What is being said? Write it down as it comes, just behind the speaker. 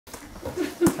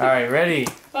Alright, ready?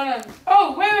 Hold on.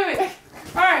 Oh, wait.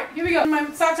 Alright, here we go. My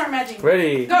socks aren't matching.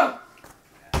 Ready? Go.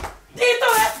 Tito,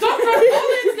 don't throw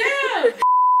bullets down!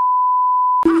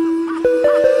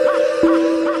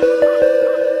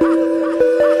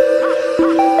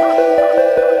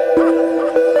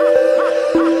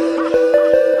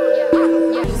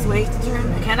 Just wait to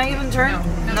turn. Can I even turn?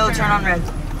 No, turn on red.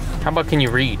 How about can you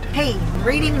read? Hey,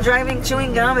 reading, driving,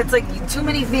 chewing gum, it's like too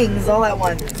many things all at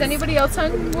once. Is anybody else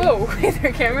on? Whoa, is there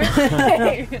a camera?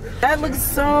 That looks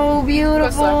so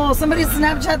beautiful. Somebody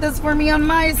Snapchat this for me on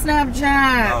my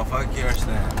Snapchat. Oh, fuck your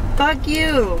Snap. Fuck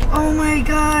you. Oh my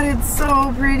god, it's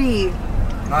so pretty.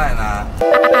 Nah.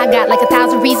 I got like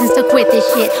 1,000 reasons to quit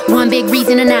this shit. One big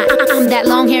reason or not. I'm that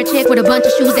long hair chick with a bunch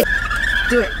of shoes that...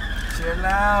 Do it. Chill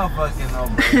out, fucking no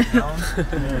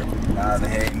breakdown. Now they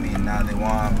hate me, now they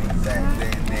want me. Back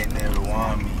then they never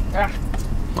want me.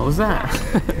 What was that?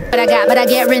 But I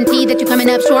guarantee that you're coming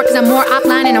up short, cause I'm more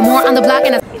offline and I'm more on the block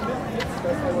and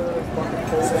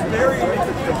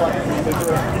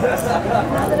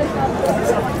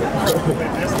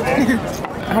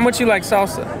How much you like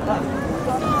salsa?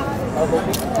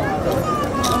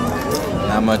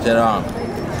 Not much at all.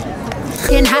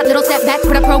 Getting hot little setbacks,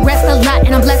 but I progressed a lot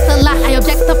and I'm blessed a lot. I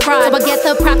object to fraud, so I get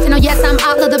the props. And oh yes, I'm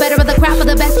all of the better of the crop of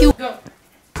the best. You Go.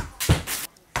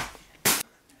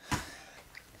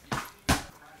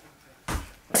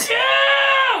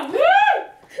 Yeah! Woo!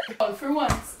 Oh, for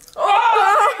once.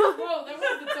 Oh! Whoa, that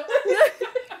was the top.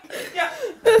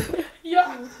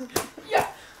 Yeah.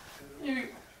 Here we go.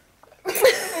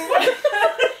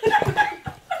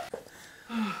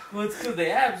 Well, it's because the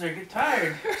abs are get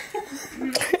tired.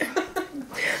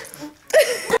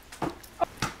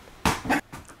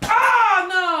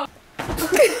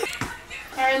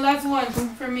 Alright, last one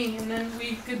for me, and then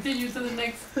we continue to the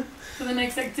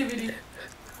next activity.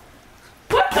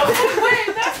 What the fuck?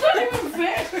 Wait, that's not even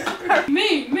fair.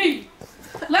 Me.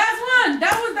 Last one.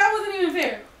 That wasn't even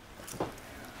fair.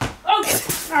 Okay.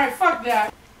 Alright, fuck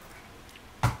that.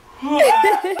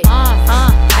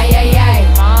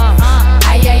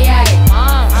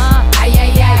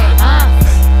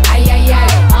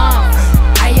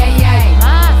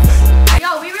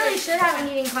 Yo, we really should have an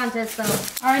eating contest though.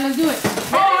 Alright, let's do it.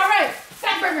 Oh, alright.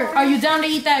 Fat burger. Are you down to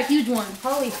eat that huge one?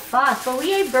 Holy fuck, but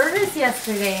we ate burgers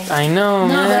yesterday. I know,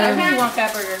 No, but I man. really want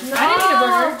fat burger. No. I didn't eat a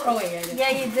burger. Oh wait, I did. Yeah,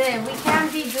 you did. We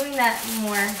can't be doing that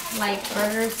more. Like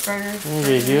burgers.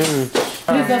 Really huge.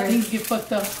 Because that things get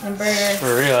fucked up. And burgers.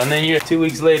 For real. And then you're 2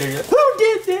 weeks later, you're like, who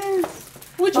did this?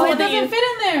 Which Oh, one did doesn't you? fit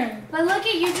in there? But look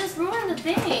at you just ruined the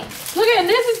thing. Look at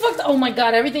this is fucked up. Oh my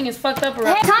god, everything is fucked up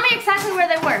around. Hey, tell me exactly where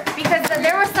they were because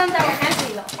there were some that were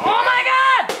empty though. Oh my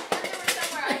god!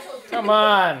 Come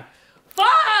on.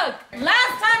 Fuck!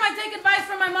 Last time I take advice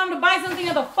from my mom to buy something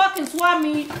at the fucking swap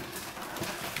meet.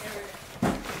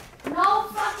 No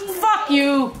fucking. Fuck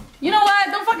you. You know what?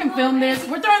 Don't fucking film this.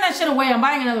 We're throwing that shit away. I'm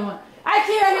buying another one. I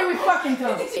can't have here with fucking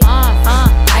come.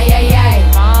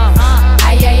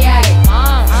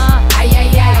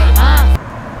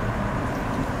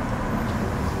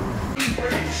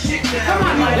 Come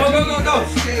on, Mike. Go.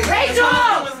 Rachel!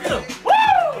 Woo!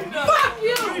 Fuck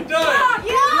you! Fuck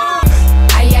you!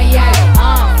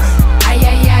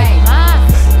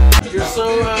 You're so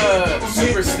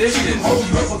superstitious,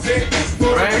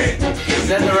 right? Is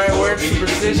that the right word?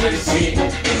 Superstitious? Yeah,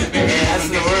 that's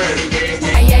the word.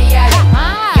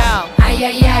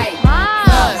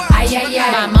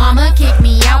 My mama kicked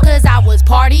me out cause I was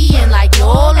partying like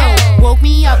YOLO. Woke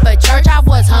me up at church, I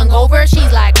was hungover.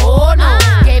 She's like, oh no.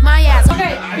 Gave my ass.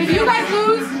 Okay, if you guys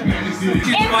lose,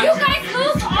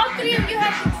 all three of you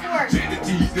have to score.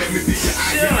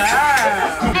 Chill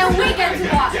out. And we get to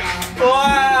watch.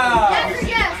 Wow.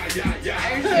 Yes.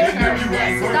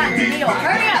 Done, deal.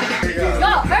 Hurry up.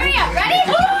 Go, hurry up. Ready?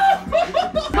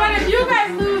 but if you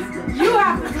guys lose, you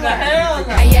have to The play. hell?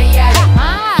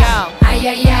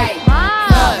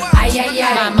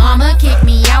 My mama kicked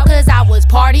me out cause I was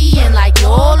partying like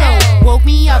YOLO. Woke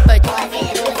me up at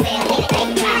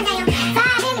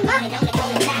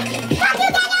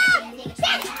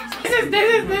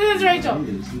This is Rachel.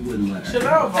 Chill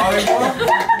out,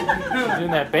 volleyball.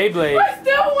 Doing that Beyblade. I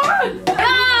still won.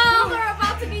 No, we're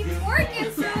about to be twerking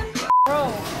soon.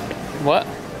 What?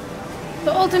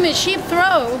 The ultimate sheep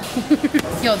throw.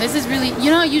 Yo, this is really,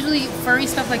 you know how usually furry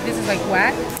stuff like this is like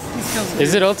whack? This feels good.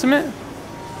 Is it ultimate?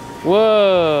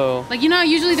 Whoa. Like, you know how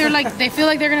usually they're like, they feel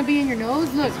like they're gonna be in your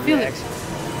nose? Look, feel it.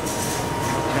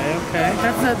 Okay.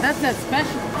 That's that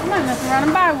special. I might mess around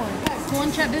and buy one.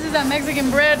 This is that Mexican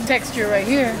bread texture right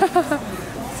here.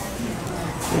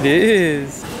 It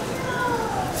is.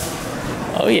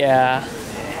 Oh yeah.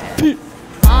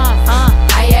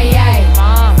 ay, ay,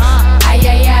 ay.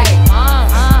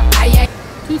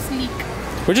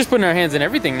 We're just putting our hands in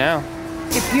everything now.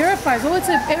 It purifies. Oh, it's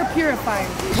an air purifier.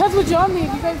 That's what y'all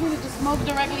need. You guys need to just smoke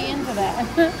directly into that.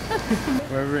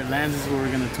 Wherever it lands is where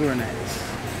we're gonna tour next.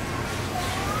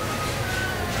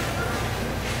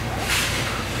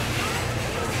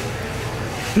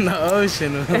 The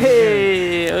ocean.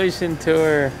 Hey, ocean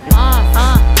tour.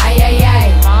 Ay, ay,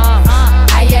 ay.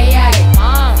 Ay, ay, ay.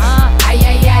 Ay, ay, ay. Ay,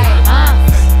 ay, ay.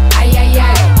 Ay, ay,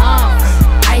 ay.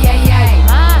 Ay, ay, ay.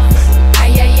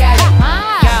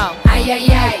 Ay,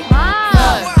 ay, ay.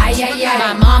 Ay, ay, ay.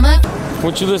 My mama.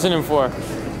 What you listening for?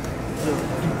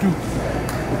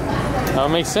 Oh, it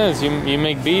makes sense. You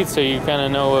make beats, so you kind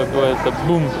of know what the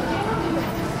boom.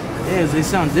 Yeah, they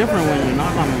sound different when you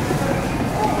knock on them.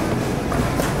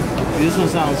 This one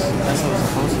sounds, that's how it's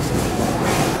supposed to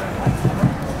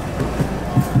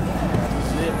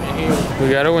sound. We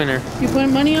got a winner. You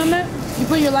putting money on that? You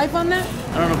put your life on that?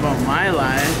 I don't know about my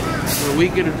life, but we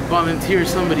could volunteer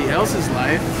somebody else's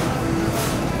life.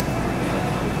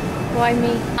 Why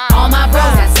me? All my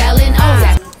bros are selling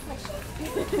O's.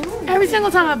 Every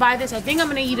single time I buy this, I think I'm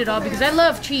gonna eat it all because I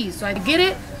love cheese. So I get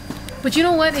it, but you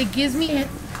know what? It gives me, me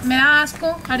da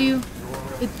asco. How do you?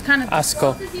 It kind of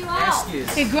Asco.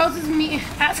 It grosses me.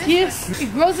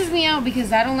 It grosses me out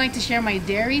because I don't like to share my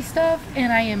dairy stuff,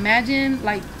 and I imagine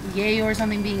like Yayo or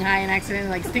something being high and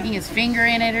accidentally like sticking his finger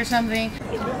in it or something.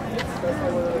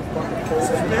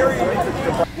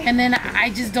 And then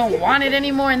I just don't want it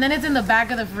anymore, and then it's in the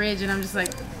back of the fridge, and I'm just like,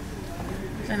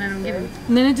 and I don't get it.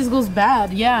 And then it just goes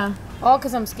bad. Yeah. All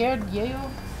because I'm scared. Yayo.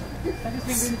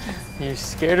 You're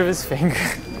scared of his finger.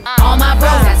 All my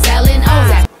bros are selling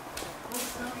O's.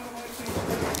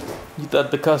 You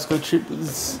thought the Costco trip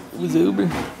was Uber?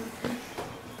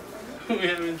 We're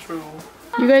having trouble.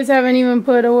 You guys haven't even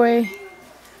put away.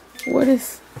 What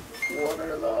is?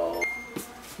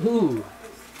 Ooh,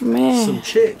 Man. some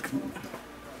chick.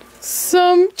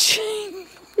 Some chick.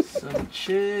 Some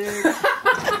chick.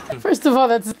 First of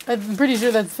all, I'm pretty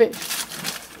sure that's fish.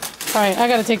 Alright, I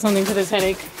gotta take something for this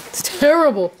headache. It's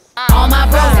terrible. All my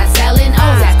bros are selling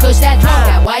O's. Push that drum,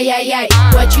 that why, yeah, yeah.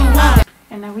 What you want?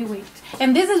 And now we wait.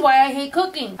 And this is why I hate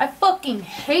cooking. I fucking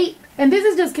hate. And this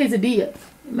is just quesadillas.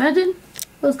 Imagine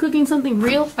I was cooking something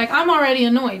real. Like, I'm already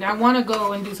annoyed. I want to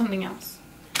go and do something else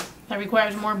that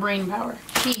requires more brain power.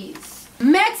 Cheese.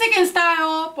 Mexican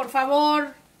style, por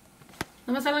favor.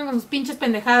 No me salgan con sus pinches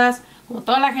pendejadas. Como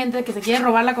toda la gente que se quiere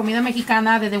robar la comida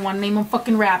mexicana that they want to name them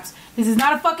fucking wraps. This is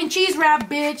not a fucking cheese wrap,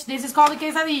 bitch. This is called a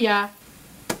quesadilla.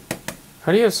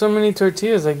 How do you have so many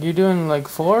tortillas? Like, you're doing like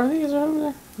 4 of these or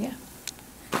something? Yeah.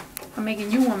 I'm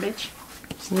making you one, bitch.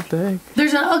 What the heck?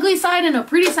 There's an ugly side and a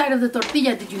pretty side of the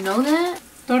tortilla. Did you know that?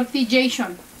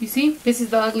 Tortillation. You see? This is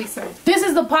the ugly side. This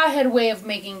is the pothead way of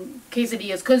making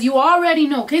quesadillas. Because you already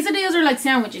know. Quesadillas are like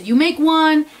sandwiches. You make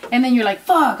one, and then you're like,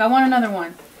 fuck, I want another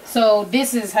one. So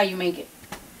this is how you make it.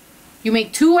 You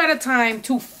make 2 at a time.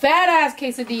 2 fat-ass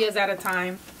quesadillas at a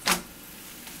time.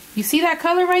 You see that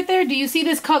color right there? Do you see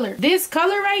this color? This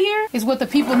color right here is what the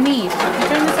people need. You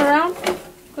turn this around.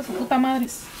 Con su puta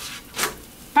madres.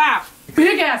 Pow!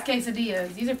 Big ass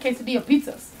quesadillas. These are quesadilla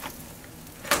pizzas.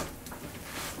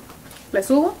 ¿Le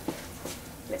subo?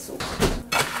 Le subo.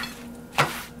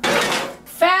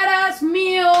 Fat ass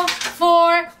meal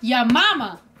for your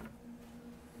mama.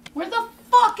 Where the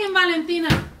fucking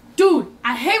Valentina? Dude,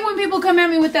 I hate when people come at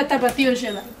me with that tapatio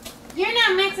shit. Like, you're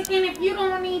not Mexican if you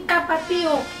don't eat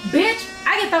tapatio. Bitch,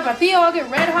 I get tapatio, I'll get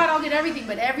Red Hot, I'll get everything,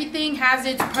 but everything has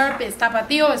its purpose.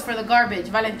 Tapatio is for the garbage.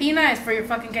 Valentina is for your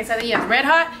fucking quesadillas. Red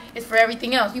Hot is for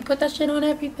everything else. You put that shit on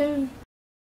everything.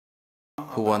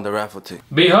 Who won the raffle ticket?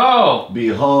 Behold!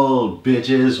 Behold,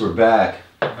 bitches, we're back.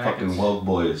 Fucking woke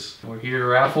boys. We're here to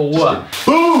raffle what?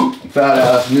 Boom! Fat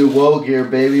ass new woke gear,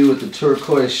 baby, with the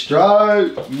turquoise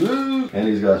stripe. Woo! And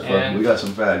he's got fucking, we got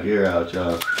some fat gear out,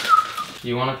 y'all.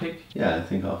 You wanna pick? Yeah, I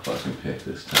think I'll fucking pick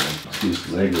this time. Excuse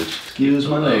the language. Excuse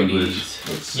my language.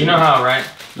 You know how, right?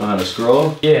 Know how to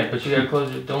scroll? Yeah, but you gotta close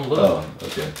it. Don't look. Oh,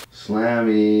 okay.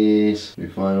 Slammies. We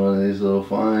find one of these little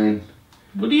fine.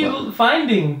 What are you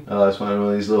finding? Oh, I was finding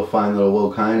one of these little fine little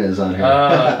woke kindness on here.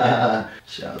 Okay.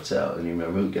 Shouts out. And you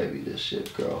remember who gave you this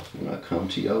shit, girl? When I come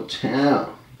to your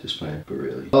town. Just playing, but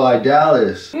really. Oh, I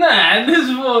Dallas. Nah, this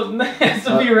has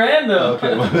to be random.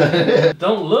 Okay, my bad.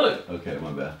 Don't look. Okay,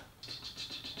 my bad.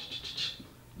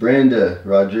 Brenda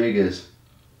Rodriguez.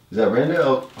 Is that Brenda?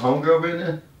 Oh, homegirl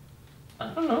Brenda?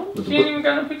 I don't know. She ain't even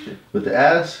got a picture. With the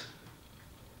ass?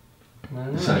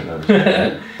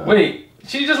 Wait,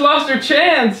 she just lost her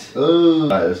chance. Oh.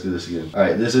 Alright, let's do this again.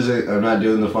 Alright, this isn't, I'm not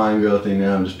doing the fine girl thing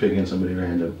now. I'm just picking somebody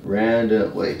random.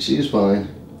 Random. Wait, she's fine.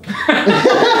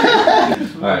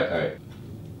 Alright, alright.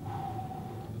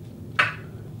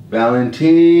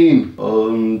 Valentin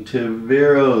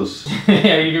Ontiveros.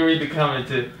 Yeah, you can read the comment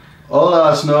too.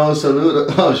 Hola, no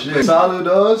saludos. Oh shit.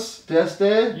 Saludos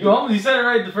desde. You said it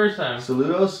right the first time.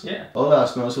 Saludos? Yeah. Hola,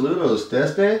 no saludos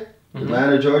desde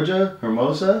Atlanta, Georgia,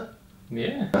 Hermosa.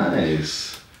 Yeah.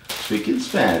 Nice. Speaking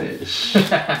Spanish.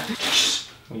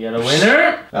 We got a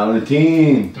winner.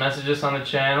 Valentin. Message us on the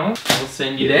channel. We'll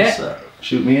send you that.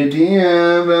 Shoot me a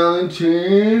DM,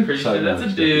 Valentin. Pretty sure that's a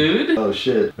dude. Oh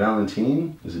shit.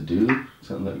 Valentin is a dude?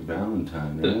 Something like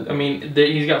Valentine, right? I mean,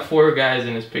 he's got 4 guys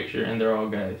in his picture, and they're all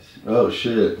guys. Oh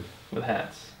shit. With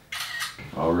hats.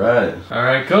 Alright.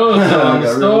 Alright, cool. So on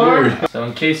the store. So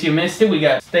in case you missed it, we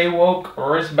got Stay Woke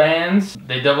wristbands.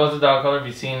 They double as a dog color. If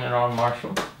you've seen it on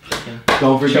Marshall.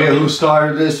 Don't forget who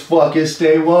started this fucking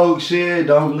Stay Woke shit.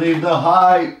 Don't believe the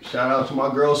hype. Shout out to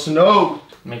my girl Snow.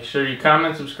 Make sure you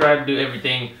comment, subscribe, do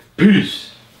everything. Peace.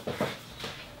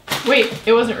 Wait,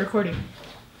 it wasn't recording.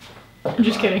 I'm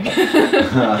just kidding. The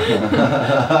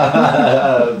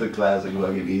classic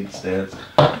fucking eat stance.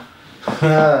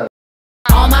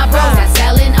 All my bros that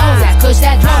selling O's, that kush,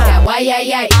 that drum, that why,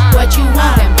 yeah. What you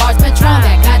want, them bars Patron,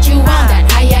 that got you on that,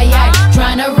 ay.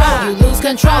 Tryna roll, you lose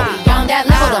control, beyond that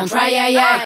level, don't try,